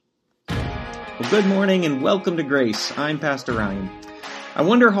Well, good morning and welcome to Grace. I'm Pastor Ryan. I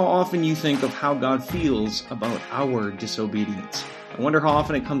wonder how often you think of how God feels about our disobedience. I wonder how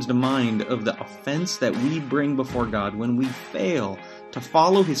often it comes to mind of the offense that we bring before God when we fail to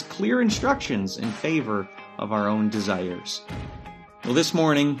follow His clear instructions in favor of our own desires. Well, this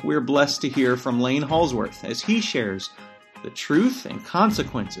morning we're blessed to hear from Lane Halsworth as he shares the truth and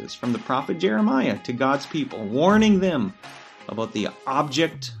consequences from the prophet Jeremiah to God's people, warning them about the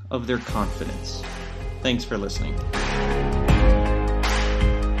object of their confidence. Thanks for listening.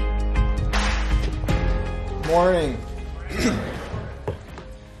 Morning.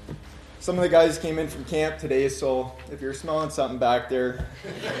 Some of the guys came in from camp today, so if you're smelling something back there,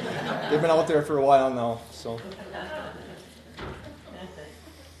 they've been out there for a while now. So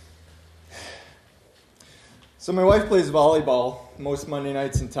my wife plays volleyball most Monday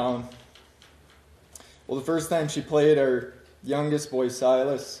nights in town. Well, the first time she played, our youngest boy,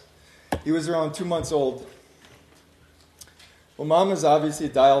 Silas, he was around 2 months old. Well, Mom was obviously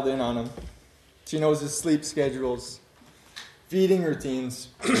dialed in on him. She knows his sleep schedules, feeding routines,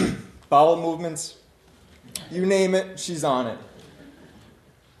 bowel movements, you name it, she's on it.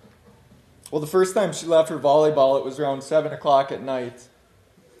 Well, the first time she left for volleyball, it was around 7 o'clock at night.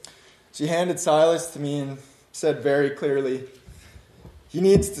 She handed Silas to me and said very clearly, he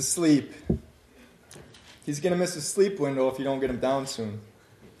needs to sleep. He's going to miss his sleep window if you don't get him down soon.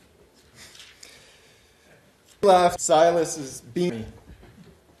 He laughed. Silas is beaming.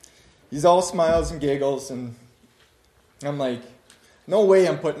 He's all smiles and giggles, and I'm like, no way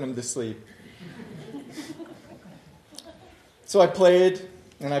I'm putting him to sleep. So I played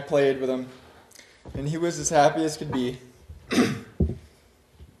with him, and he was as happy as could be,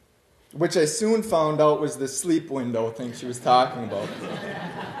 which I soon found out was the sleep window thing she was talking about.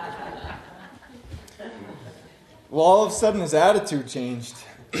 Well, all of a sudden his attitude changed.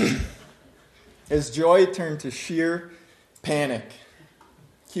 His joy turned to sheer panic.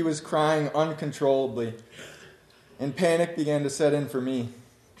 He was crying uncontrollably, and panic began to set in for me.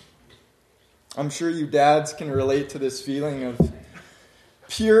 I'm sure you dads can relate to this feeling of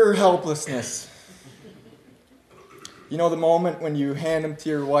pure helplessness. You know, the moment when you hand him to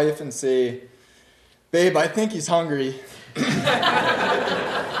your wife and say, "Babe, I think he's hungry."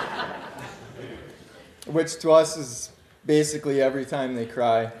 Which to us is basically every time they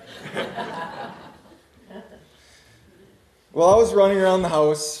cry. Well, I was running around the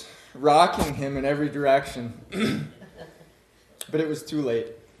house, rocking him in every direction. But it was too late.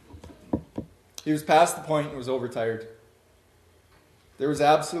 He was past the point and was overtired. There was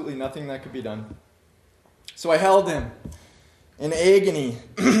absolutely nothing that could be done. So I held him in agony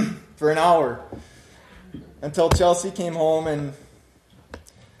for an hour until Chelsea came home and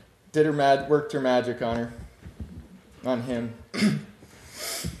worked her magic on him.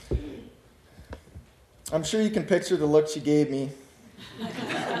 I'm sure you can picture the look she gave me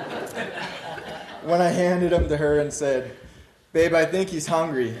when I handed him to her and said, "Babe, I think he's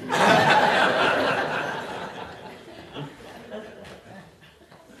hungry."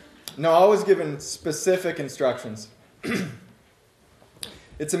 No, I was given specific instructions.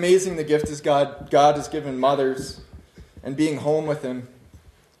 It's amazing the gift God has given mothers, and being home with him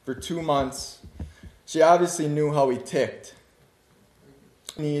for 2 months, she obviously knew how he ticked,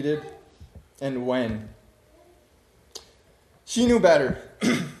 needed, and when. She knew better,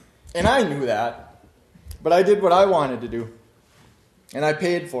 and I knew that, but I did what I wanted to do, and I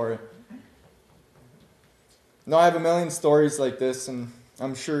paid for it. Now, I have a million stories like this, and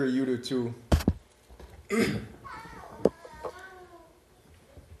I'm sure you do too.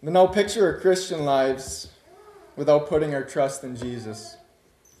 But now picture our Christian lives without putting our trust in Jesus.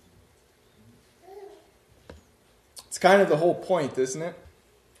 It's kind of the whole point, isn't it?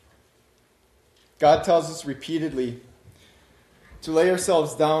 God tells us repeatedly to lay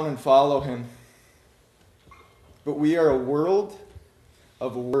ourselves down and follow Him. But we are a world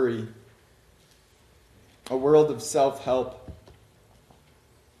of worry, a world of self-help,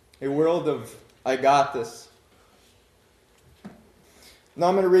 a world of, I got this. Now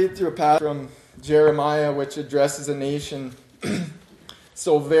I'm going to read through a passage from Jeremiah, which addresses a nation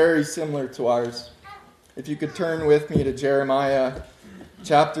so very similar to ours. If you could turn with me to Jeremiah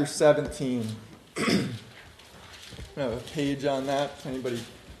chapter 17. I have a page on that, if anybody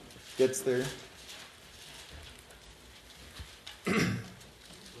gets there.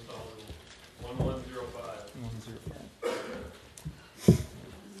 1105.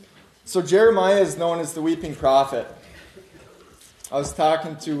 So Jeremiah is known as the weeping prophet. I was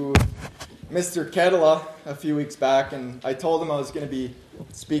talking to Mr. Ketela a few weeks back, and I told him I was going to be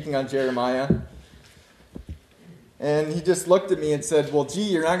speaking on Jeremiah. And he just looked at me and said, well, gee,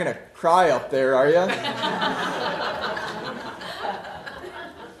 you're not going to cry up there, are you?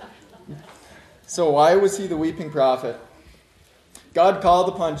 So why was he the weeping prophet? God called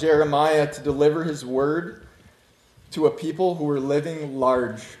upon Jeremiah to deliver his word to a people who were living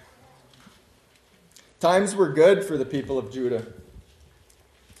large. Times were good for the people of Judah.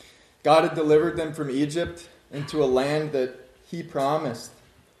 God had delivered them from Egypt into a land that he promised.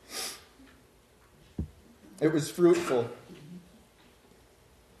 It was fruitful.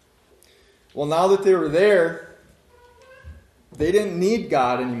 Well, now that they were there, they didn't need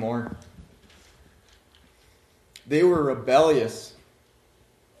God anymore. They were rebellious.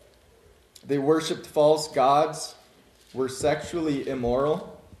 They worshipped false gods, were sexually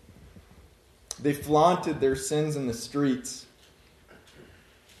immoral. They flaunted their sins in the streets.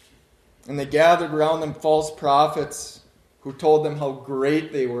 And they gathered around them false prophets who told them how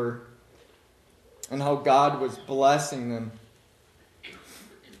great they were and how God was blessing them.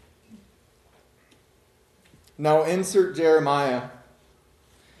 Now insert Jeremiah.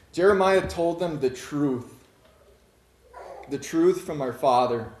 Jeremiah told them the truth from our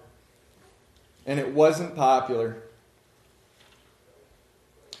Father, and it wasn't popular.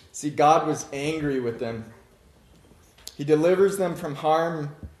 See, God was angry with them. He delivers them from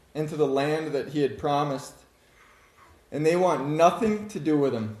harm into the land that he had promised, and they want nothing to do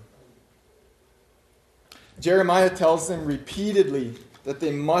with him. Jeremiah tells them repeatedly that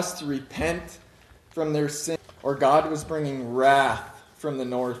they must repent from their sin, or God was bringing wrath from the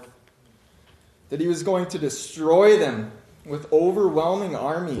north, that he was going to destroy them with overwhelming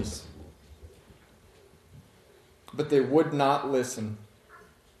armies. But they would not listen.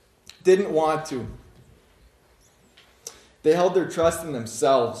 Didn't want to. They held their trust in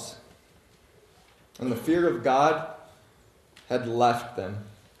themselves, and the fear of God had left them.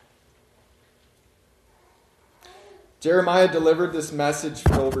 Jeremiah delivered this message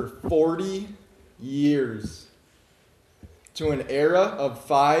for over 40 years to an era of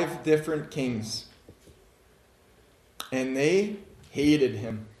 5 different kings. And they hated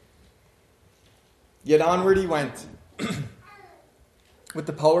him. Yet onward he went with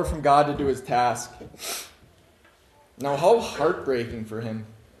the power from God to do his task. Now, how heartbreaking for him.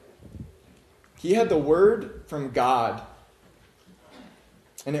 He had the word from God,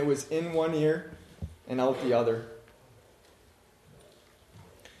 and it was in one ear and out the other.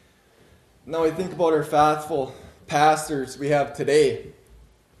 Now I think about our faithful pastors we have today.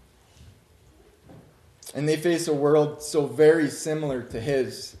 And they face a world so very similar to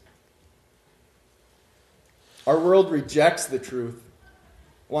his. Our world rejects the truth,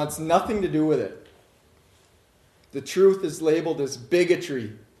 wants nothing to do with it. The truth is labeled as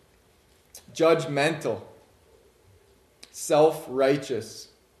bigotry, judgmental, self-righteous.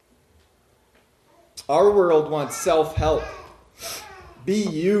 Our world wants self-help. Be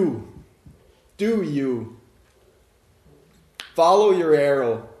you. Do you. Follow your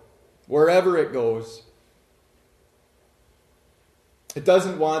arrow wherever it goes. It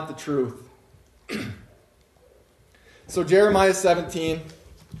doesn't want the truth. So Jeremiah 17,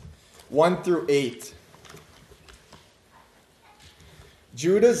 1 through 8.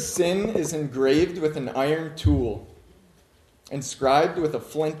 Judah's sin is engraved with an iron tool, inscribed with a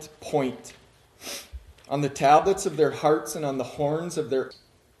flint point, on the tablets of their hearts and on the horns of their...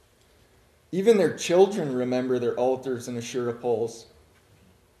 Even their children remember their altars and Asherah poles,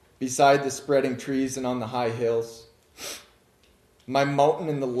 beside the spreading trees and on the high hills. My mountain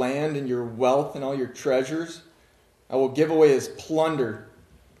and the land and your wealth and all your treasures I will give away as plunder,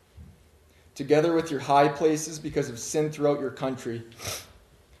 together with your high places because of sin throughout your country.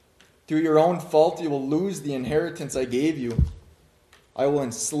 Through your own fault you will lose the inheritance I gave you. I will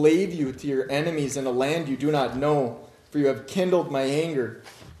enslave you to your enemies in a land you do not know, for you have kindled my anger,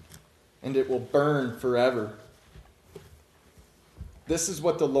 and it will burn forever. This is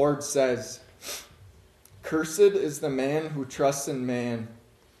what the Lord says. Cursed is the man who trusts in man,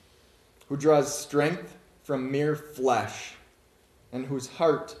 who draws strength from mere flesh, and whose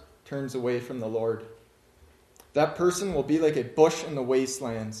heart turns away from the Lord. That person will be like a bush in the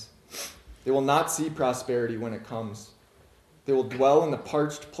wastelands. They will not see prosperity when it comes. They will dwell in the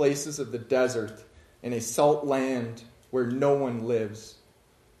parched places of the desert, in a salt land where no one lives.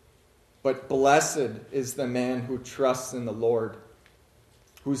 But blessed is the man who trusts in the Lord,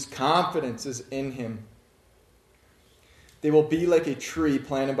 whose confidence is in him. They will be like a tree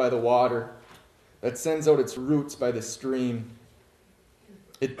planted by the water that sends out its roots by the stream.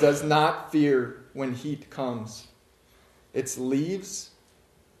 It does not fear when heat comes. Its leaves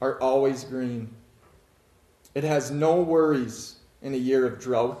are always green. It has no worries in a year of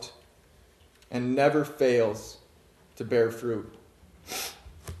drought and never fails to bear fruit.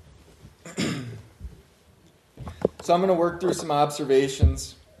 So I'm going to work through some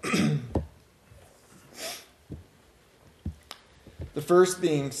observations. The first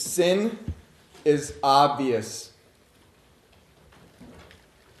being, sin is obvious.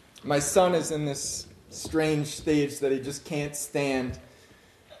 My son is in this strange stage that he just can't stand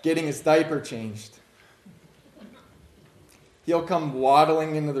getting his diaper changed. He'll come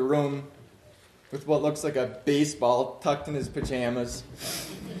waddling into the room with what looks like a baseball tucked in his pajamas.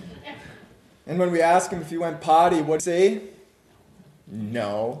 And when we ask him if he went potty, what'd he say?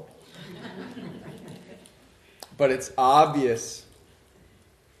 No. But it's obvious.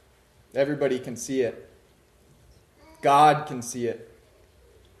 Everybody can see it. God can see it.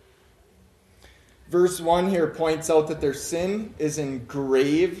 Verse 1 here points out that their sin is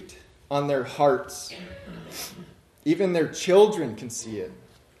engraved on their hearts. Even their children can see it.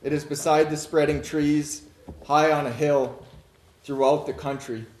 It is beside the spreading trees, high on a hill, throughout the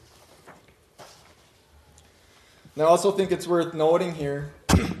country. And I also think it's worth noting here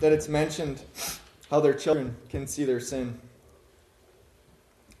that it's mentioned how their children can see their sin.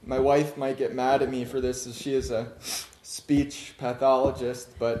 My wife might get mad at me for this, as she is a speech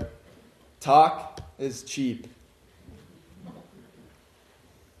pathologist, but talk is cheap.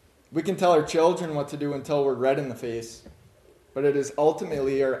 We can tell our children what to do until we're red in the face, but it is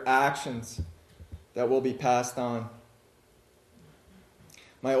ultimately our actions that will be passed on.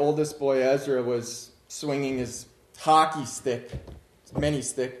 My oldest boy, Ezra, was swinging his hockey stick, mini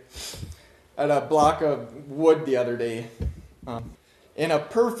stick, at a block of wood the other day, in a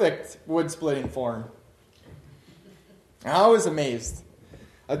perfect wood-splitting form. And I was amazed.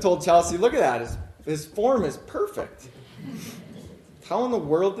 I told Chelsea, look at that, his form is perfect. How in the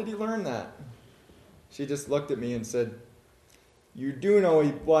world did he learn that? She just looked at me and said, you do know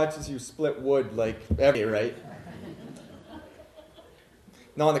he watches you split wood like every day, right?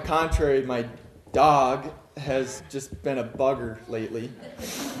 No, on the contrary, my dog has just been a bugger lately.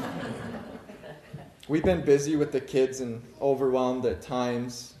 We've been busy with the kids and overwhelmed at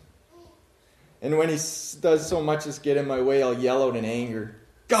times. And when he does so much as get in my way, I'll yell out in anger,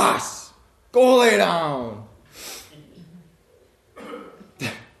 Gus, go lay down!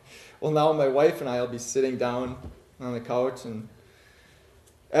 Well, now my wife and I will be sitting down on the couch, and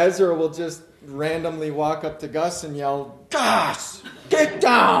Ezra will just randomly walk up to Gus and yell, Gus, get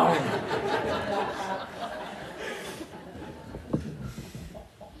down!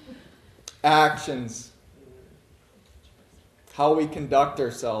 Actions. How we conduct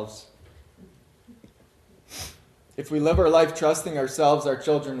ourselves. If we live our life trusting ourselves, our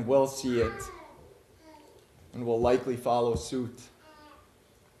children will see it and will likely follow suit.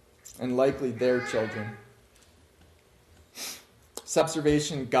 And likely their children.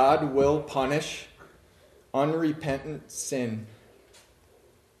 Observation, God will punish unrepentant sin.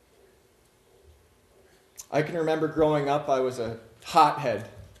 I can remember growing up, I was a hothead.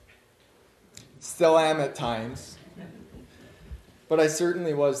 Still am at times. But I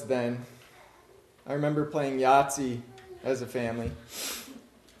certainly was then. I remember playing Yahtzee as a family.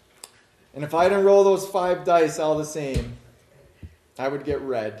 And if I didn't roll those 5 dice all the same, I would get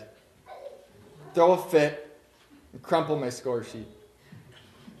red, throw a fit, and crumple my score sheet.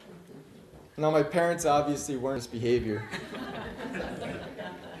 Now, my parents obviously weren't this behavior.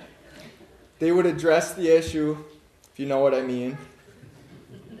 They would address the issue, if you know what I mean,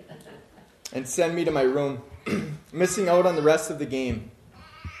 and send me to my room, missing out on the rest of the game.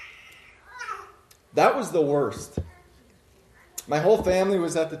 That was the worst. My whole family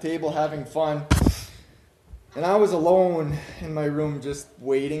was at the table having fun, and I was alone in my room just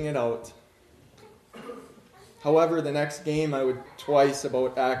waiting it out. However, the next game I would twice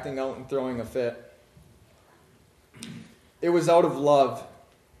about acting out and throwing a fit. It was out of love.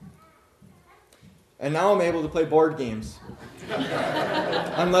 And now I'm able to play board games.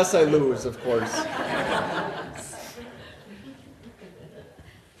 Unless I lose, of course.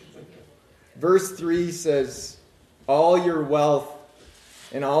 Verse 3 says, all your wealth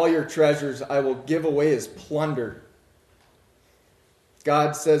and all your treasures I will give away as plunder.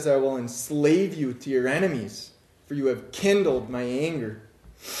 God says, I will enslave you to your enemies, for you have kindled my anger.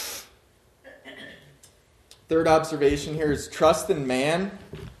 Third observation here is trust in man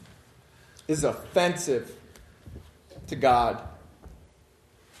is offensive to God.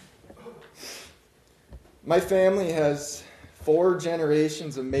 My family has 4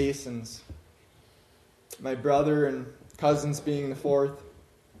 generations of Masons. My brother and cousins being the 4th.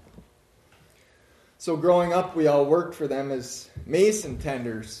 So growing up, we all worked for them as mason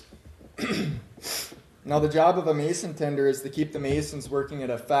tenders. Now, the job of a mason tender is to keep the masons working at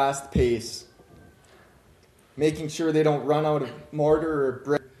a fast pace. making sure they don't run out of mortar or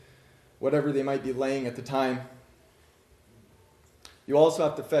brick, whatever they might be laying at the time. You also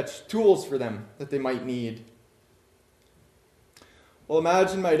have to fetch tools for them that they might need. Well,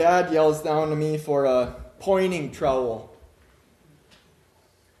 imagine my dad yells down to me for a pointing trowel.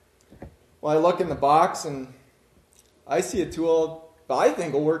 Well, I look in the box and I see a tool that I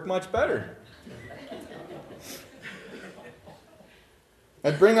think will work much better.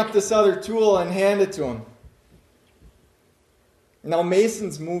 I bring up this other tool and hand it to him. Now,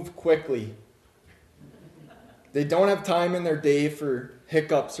 masons move quickly. They don't have time in their day for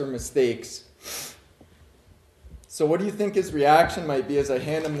hiccups or mistakes. So what do you think his reaction might be as I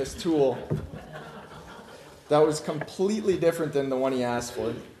hand him this tool that was completely different than the one he asked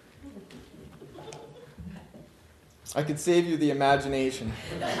for? I could save you the imagination.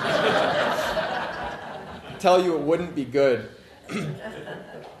 Tell you it wouldn't be good.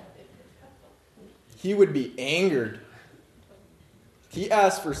 He would be angered. He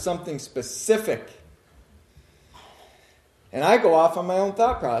asked for something specific. And I go off on my own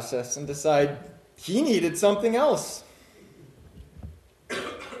thought process and decide he needed something else.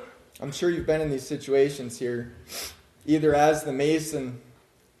 I'm sure you've been in these situations here, either as the mason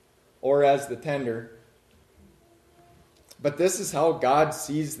or as the tender. But this is how God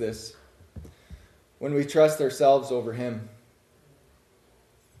sees this when we trust ourselves over him.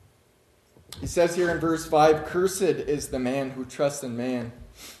 He says here in verse 5, "Cursed is the man who trusts in man,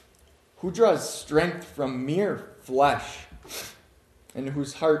 who draws strength from mere flesh, and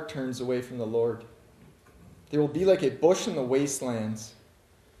whose heart turns away from the Lord. They will be like a bush in the wastelands.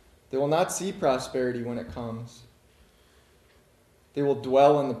 They will not see prosperity when it comes. They will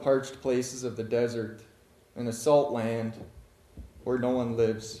dwell in the parched places of the desert, in a salt land where no one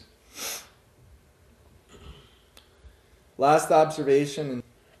lives." Last observation.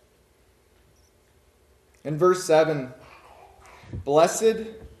 In verse 7, "Blessed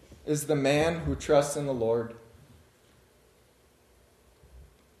is the man who trusts in the Lord,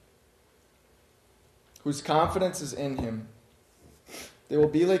 whose confidence is in him. They will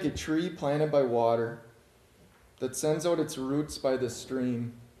be like a tree planted by water that sends out its roots by the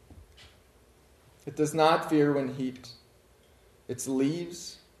stream. It does not fear when heat. Its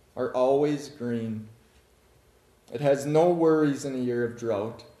leaves are always green. It has no worries in a year of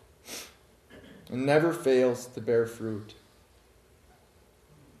drought, and never fails to bear fruit."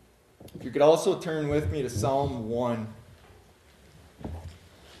 If you could also turn with me to Psalm 1.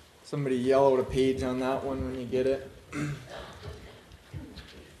 Somebody yell out a page on that one when you get it.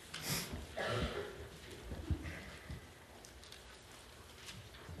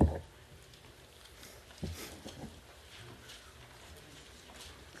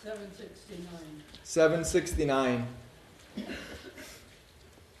 $769.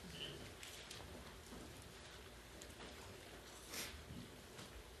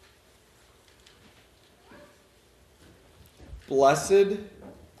 "Blessed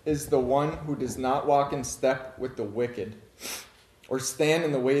is the one who does not walk in step with the wicked, or stand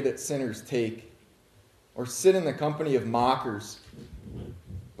in the way that sinners take, or sit in the company of mockers,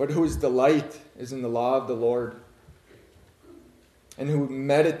 but whose delight is in the law of the Lord, and who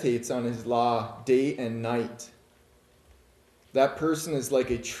meditates on his law day and night. That person is like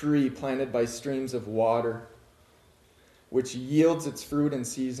a tree planted by streams of water, which yields its fruit in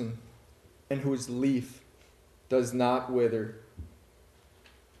season, and whose leaf does not wither.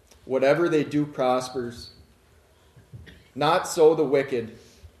 Whatever they do prospers. Not so the wicked.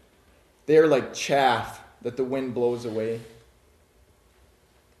 They are like chaff that the wind blows away.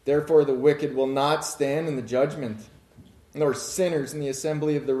 Therefore the wicked will not stand in the judgment, nor sinners in the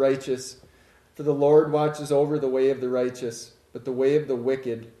assembly of the righteous. For the Lord watches over the way of the righteous, but the way of the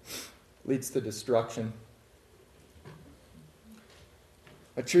wicked leads to destruction."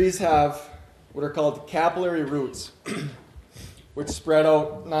 Trees have what are called capillary roots, which spread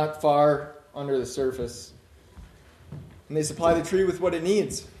out not far under the surface. And they supply the tree with what it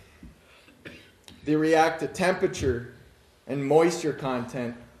needs. They react to temperature and moisture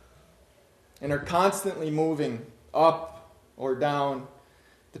content and are constantly moving up or down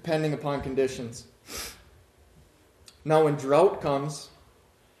depending upon conditions. Now when drought comes,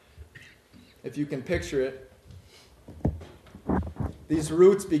 if you can picture it, these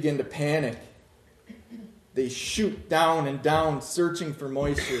roots begin to panic. They shoot down and down, searching for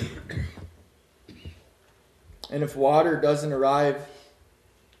moisture. And if water doesn't arrive,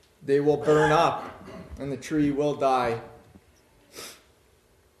 they will burn up and the tree will die.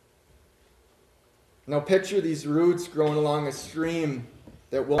 Now picture these roots growing along a stream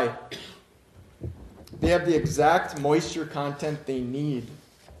that will die. They have the exact moisture content they need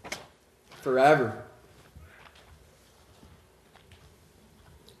forever.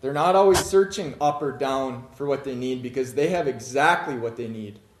 They're not always searching up or down for what they need because they have exactly what they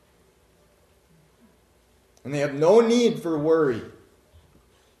need. And they have no need for worry.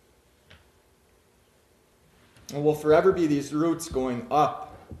 And will forever be these roots going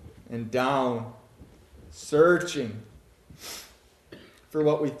up and down, searching for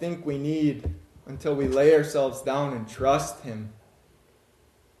what we think we need until we lay ourselves down and trust Him.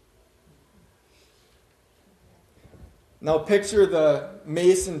 Now picture the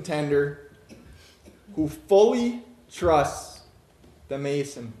mason tender who fully trusts the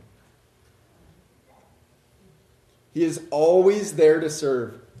mason. He is always there to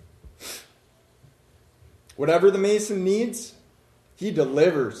serve. Whatever the mason needs, he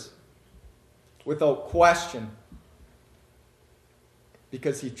delivers without question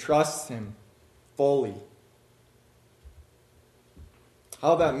because he trusts him fully.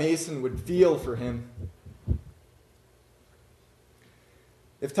 How that mason would feel for him.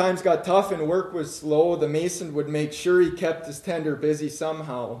 If times got tough and work was slow, the mason would make sure he kept his tender busy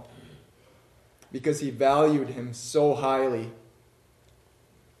somehow because he valued him so highly.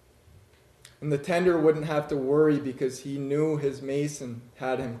 And the tender wouldn't have to worry because he knew his mason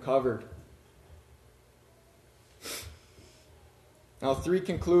had him covered. Now, 3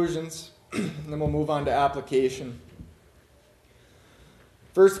 conclusions, and then we'll move on to application.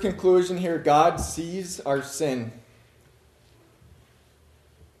 First conclusion here, God sees our sin.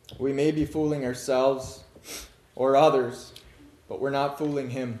 We may be fooling ourselves or others, but we're not fooling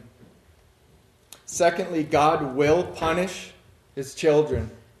Him. Secondly, God will punish His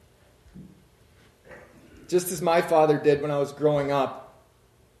children. Just as my father did when I was growing up,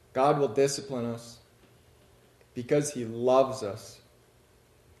 God will discipline us because He loves us.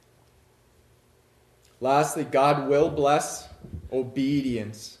 Lastly, God will bless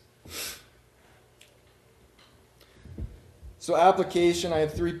obedience. So application, I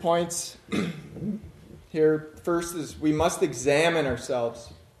have 3 points here. First is we must examine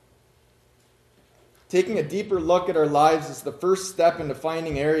ourselves. Taking a deeper look at our lives is the first step into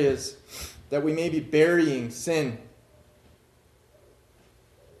finding areas that we may be burying sin.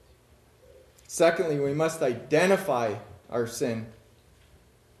 Secondly, we must identify our sin,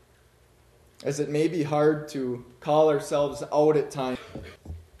 as it may be hard to call ourselves out at times.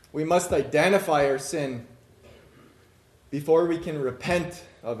 We must identify our sin before we can repent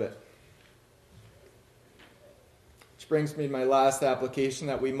of it. Which brings me to my last application,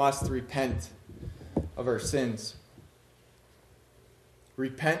 that we must repent of our sins.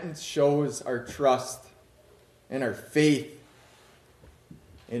 Repentance shows our trust and our faith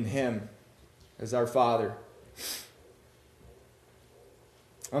in Him as our Father.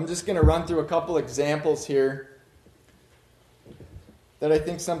 I'm just going to run through a couple examples here that I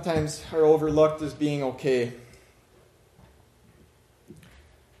think sometimes are overlooked as being okay.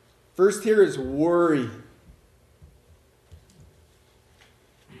 First here is worry.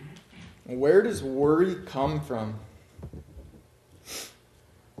 Where does worry come from?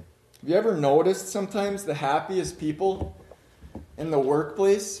 Have you ever noticed sometimes the happiest people in the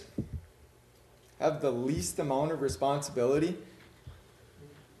workplace have the least amount of responsibility?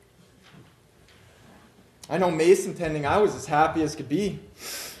 I know mason tending, I was as happy as could be.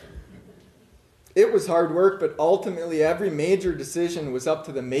 It was hard work, but ultimately every major decision was up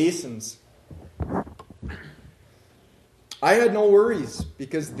to the masons. I had no worries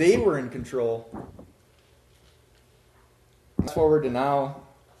because they were in control. Fast forward to now,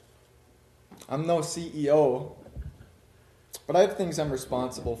 I'm no CEO, but I have things I'm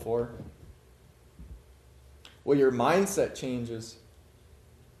responsible for. Well, your mindset changes.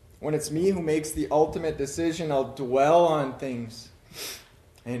 When it's me who makes the ultimate decision, I'll dwell on things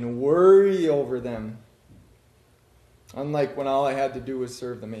and worry over them. Unlike when all I had to do was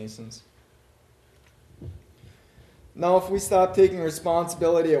serve the masons. Now, if we stop taking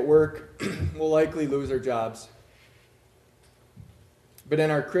responsibility at work, we'll likely lose our jobs. But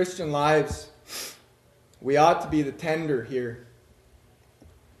in our Christian lives, we ought to be the tender here.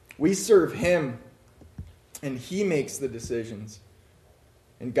 We serve Him, and He makes the decisions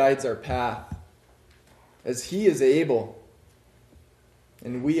and guides our path, as He is able,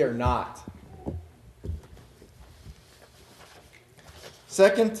 and we are not.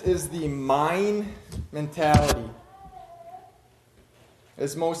 Second is the mine mentality,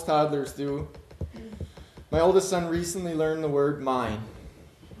 as most toddlers do. My oldest son recently learned the word mine.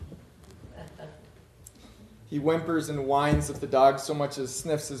 He whimpers and whines if the dog so much as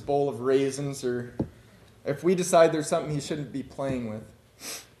sniffs his bowl of raisins, or if we decide there's something he shouldn't be playing with.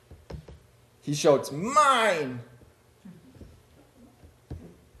 He shouts, "Mine!"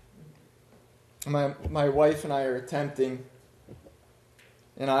 My wife and I are attempting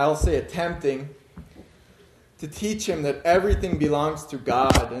and I'll say attempting, to teach him that everything belongs to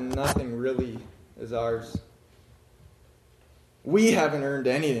God and nothing really is ours. We haven't earned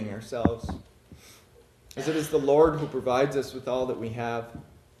anything ourselves, as it is the Lord who provides us with all that we have.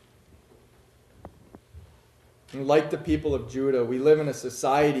 And like the people of Judah, we live in a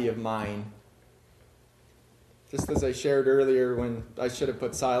society of mine. Just as I shared earlier when I should have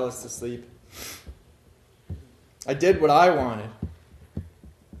put Silas to sleep. I did what I wanted.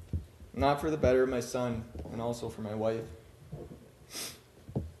 Not for the better of my son and also for my wife.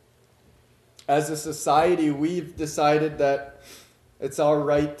 As a society, we've decided that it's our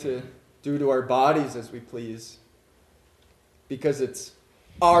right to do to our bodies as we please. Because it's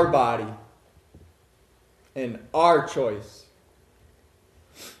our body and our choice.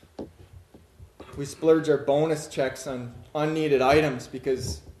 We splurge our bonus checks on unneeded items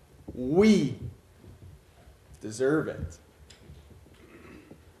because we deserve it.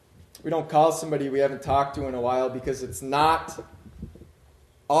 We don't call somebody we haven't talked to in a while because it's not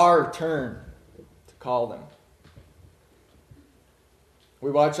our turn to call them. We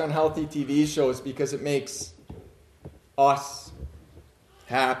watch unhealthy TV shows because it makes us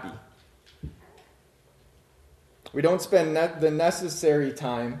happy. We don't spend the necessary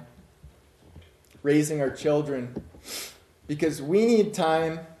time raising our children because we need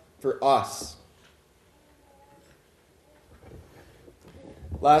time for us.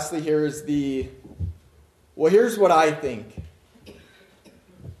 Lastly, here's what I think.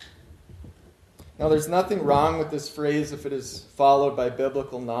 Now, there's nothing wrong with this phrase if it is followed by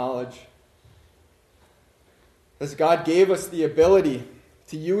biblical knowledge. As God gave us the ability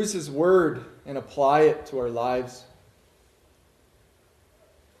to use His Word and apply it to our lives.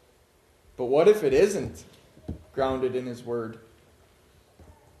 But what if it isn't grounded in His Word?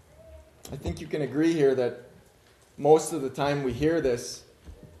 I think you can agree here that most of the time we hear this,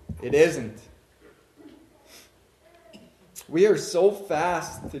 it isn't. We are so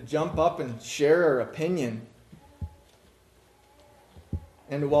fast to jump up and share our opinion.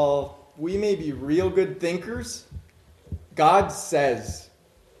 And while we may be real good thinkers, God says.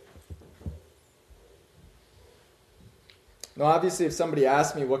 Now, obviously, if somebody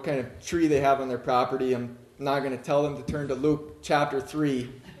asks me what kind of tree they have on their property, I'm not going to tell them to turn to Luke chapter 3.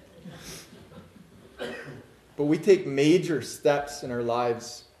 But we take major steps in our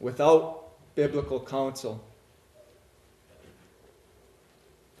lives without biblical counsel.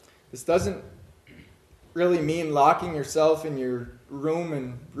 This doesn't really mean locking yourself in your room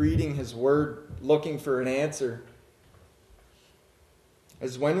and reading His Word, looking for an answer.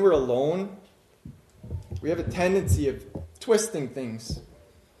 As when we're alone, we have a tendency of twisting things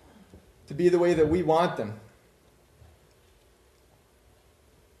to be the way that we want them.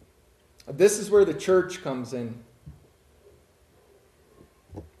 This is where the church comes in.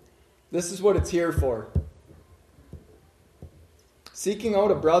 This is what it's here for. Seeking out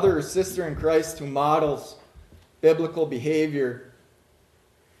a brother or sister in Christ who models biblical behavior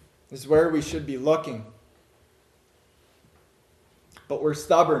is where we should be looking. But we're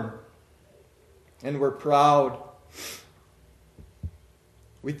stubborn and we're proud.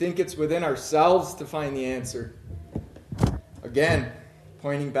 We think it's within ourselves to find the answer. Again,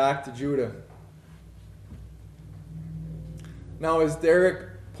 pointing back to Judah. Now, as Derek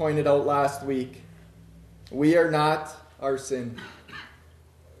pointed out last week, we are not our sin.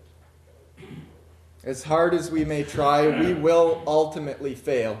 As hard as we may try, we will ultimately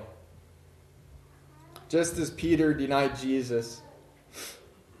fail. Just as Peter denied Jesus,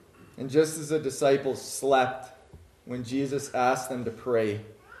 and just as the disciples slept when Jesus asked them to pray.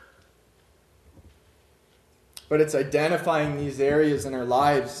 But it's identifying these areas in our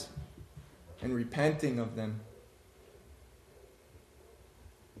lives and repenting of them.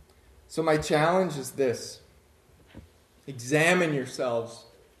 So my challenge is this. Examine yourselves.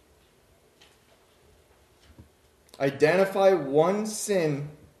 Identify one sin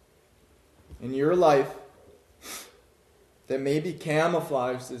in your life that may be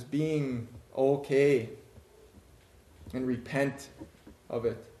camouflaged as being okay, and repent of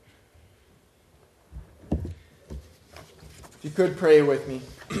it. If you could pray with me.